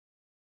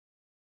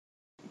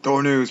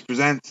Thor News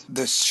presents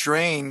the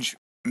strange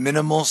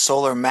minimal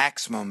solar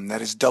maximum that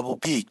is double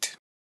peaked.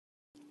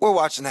 We're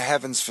watching the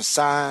heavens for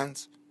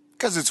signs,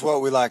 because it's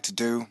what we like to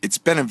do. It's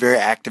been a very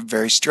active,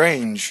 very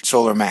strange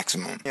solar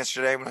maximum.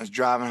 Yesterday when I was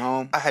driving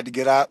home, I had to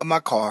get out of my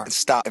car and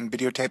stop and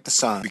videotape the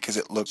sun because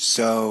it looked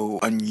so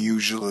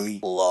unusually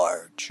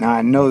large. Now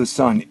I know the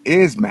sun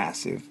is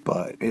massive,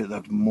 but it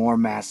looked more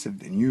massive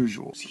than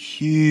usual. It's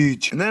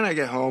huge. And then I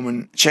get home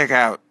and check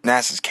out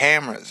NASA's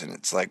cameras, and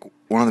it's like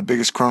one of the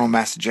biggest coronal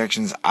mass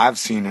ejections I've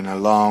seen in a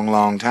long,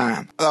 long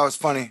time. I thought it was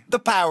funny. The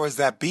powers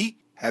that be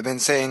have been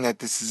saying that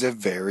this is a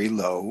very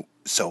low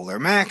solar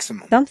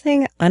maximum.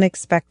 Something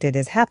unexpected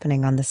is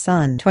happening on the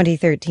sun.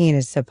 2013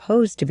 is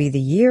supposed to be the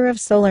year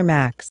of solar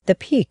max, the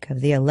peak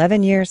of the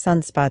 11-year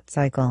sunspot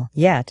cycle.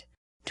 Yet,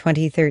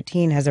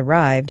 2013 has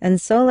arrived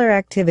and solar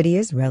activity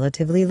is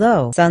relatively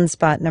low.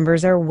 Sunspot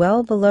numbers are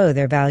well below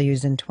their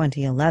values in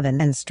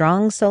 2011, and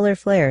strong solar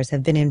flares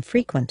have been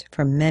infrequent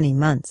for many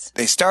months.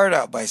 They started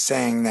out by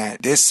saying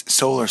that this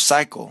solar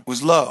cycle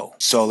was low.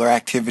 Solar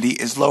activity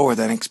is lower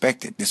than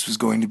expected. This was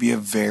going to be a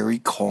very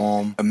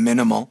calm, a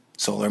minimal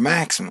solar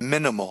maximum.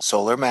 Minimal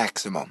solar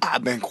maximum.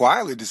 I've been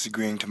quietly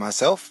disagreeing to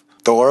myself.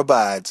 Thor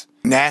abides.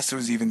 NASA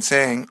was even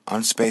saying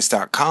on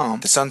space.com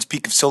the sun's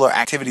peak of solar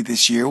activity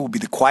this year will be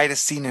the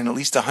quietest seen in at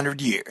least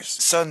 100 years.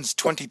 The sun's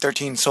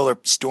 2013 solar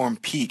storm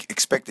peak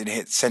expected to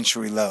hit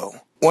century low.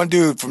 One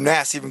dude from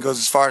NASA even goes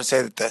as far to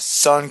say that the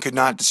sun could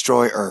not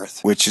destroy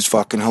Earth, which is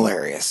fucking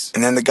hilarious.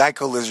 And then the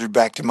Geico lizard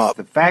backed him up.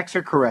 The facts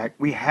are correct.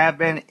 We have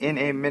been in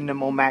a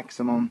minimal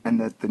maximum, and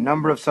that the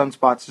number of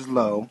sunspots is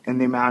low,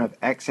 and the amount of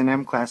X and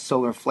M class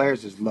solar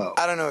flares is low.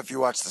 I don't know if you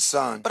watch the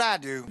sun, but I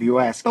do. If you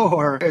ask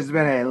Thor, there's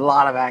been a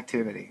lot of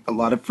activity. A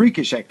lot of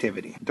freakish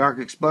activity. Dark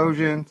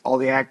explosions, all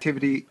the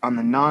activity on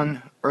the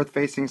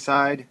non-Earth-facing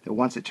side, that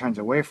once it turns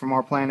away from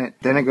our planet,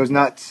 then it goes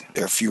nuts.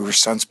 There are fewer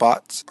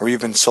sunspots, or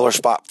even solar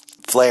spot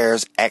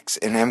flares X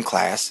and M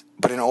class,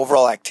 but in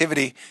overall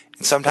activity,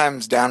 and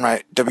sometimes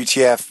downright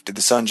WTF, did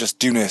the sun just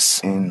do this?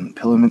 In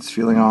filaments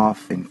peeling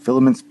off,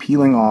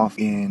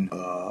 in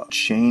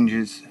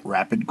changes,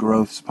 rapid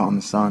growths upon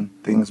the sun,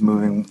 things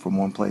moving from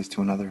one place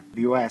to another. If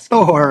you ask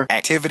Thor,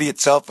 activity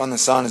itself on the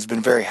sun has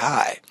been very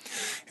high.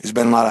 There's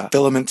been a lot of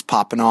filaments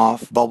popping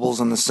off, bubbles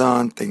on the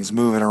sun, things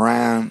moving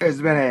around.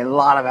 There's been a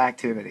lot of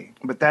activity,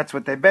 but that's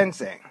what they've been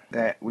saying,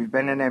 that we've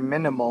been in a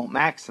minimal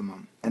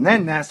maximum. And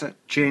then NASA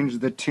changed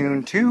the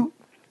tune to,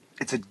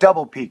 it's a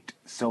double-peaked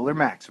solar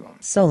maximum.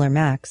 Solar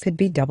max could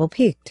be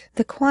double-peaked.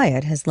 The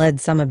quiet has led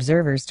some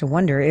observers to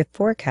wonder if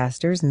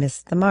forecasters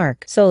missed the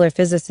mark. Solar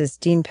physicist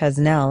Dean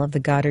Pesnell of the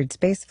Goddard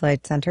Space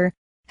Flight Center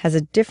has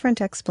a different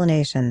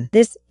explanation.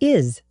 This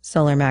is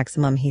solar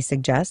maximum, he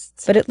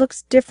suggests, but it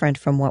looks different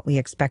from what we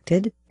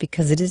expected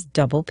because it is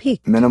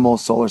double-peaked. Minimal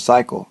solar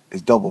cycle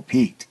is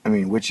double-peaked. I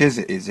mean, which is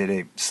it? Is it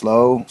a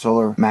slow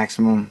solar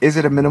maximum? Is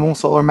it a minimal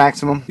solar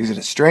maximum? Is it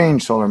a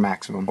strange solar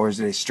maximum? Or is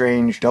it a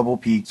strange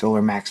double-peaked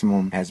solar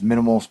maximum, has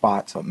minimal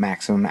spots of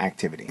maximum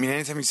activity? I mean,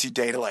 anytime you see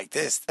data like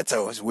this, that's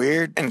always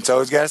weird, and it's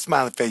always got a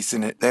smiley face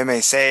in it. They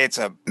may say it's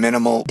a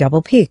minimal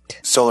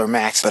double-peaked solar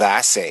max, but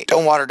I say,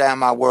 don't water down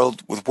my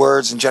world with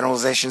words and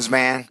generalizations,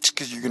 man. Just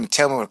because you're going to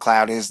tell me what a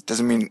cloud is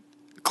doesn't mean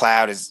a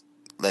cloud is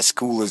less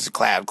cool as a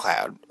cloud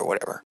or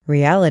whatever.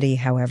 Reality,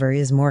 however,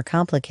 is more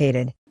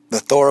complicated. The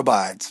Thor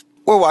abides.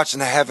 We're watching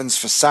the heavens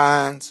for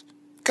signs,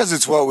 because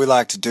it's what we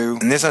like to do.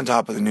 And this on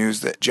top of the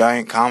news that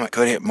giant comet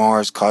could hit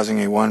Mars, causing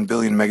a 1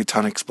 billion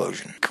megaton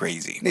explosion.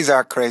 Crazy. These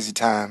are crazy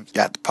times. You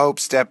got the Pope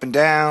stepping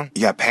down.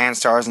 You got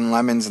Pan-STARRS and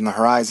Lemons in the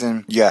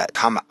horizon. You got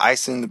Comet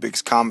Ison, the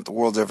biggest comet the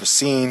world's ever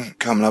seen,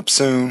 coming up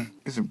soon.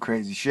 It's some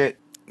crazy shit.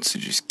 So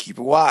just keep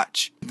a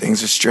watch.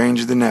 Things are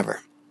stranger than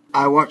ever.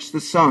 I watch the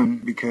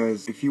sun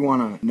because if you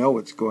want to know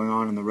what's going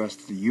on in the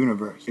rest of the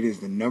universe, it is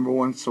the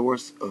 #1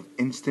 source of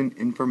instant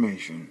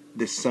information.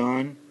 The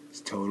sun is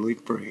totally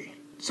free.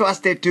 So I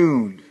stay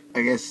tuned.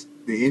 I guess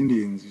the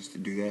Indians used to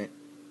do that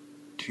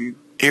too.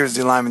 Here's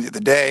the alignment of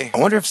the day. I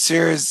wonder if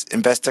Sirius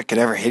and Vesta could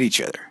ever hit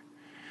each other.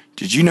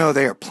 Did you know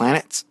they are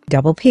planets?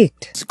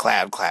 Double-peaked. It's a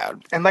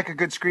cloud. And like a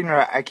good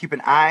screenwriter, I keep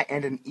an eye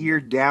and an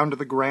ear down to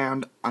the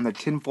ground on the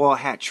Tinfoil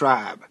Hat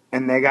Tribe.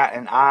 And they got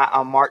an eye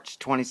on March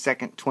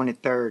 22nd,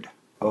 23rd.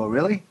 Oh,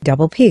 really?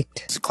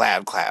 Double-peaked. It's a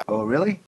cloud. Oh, really?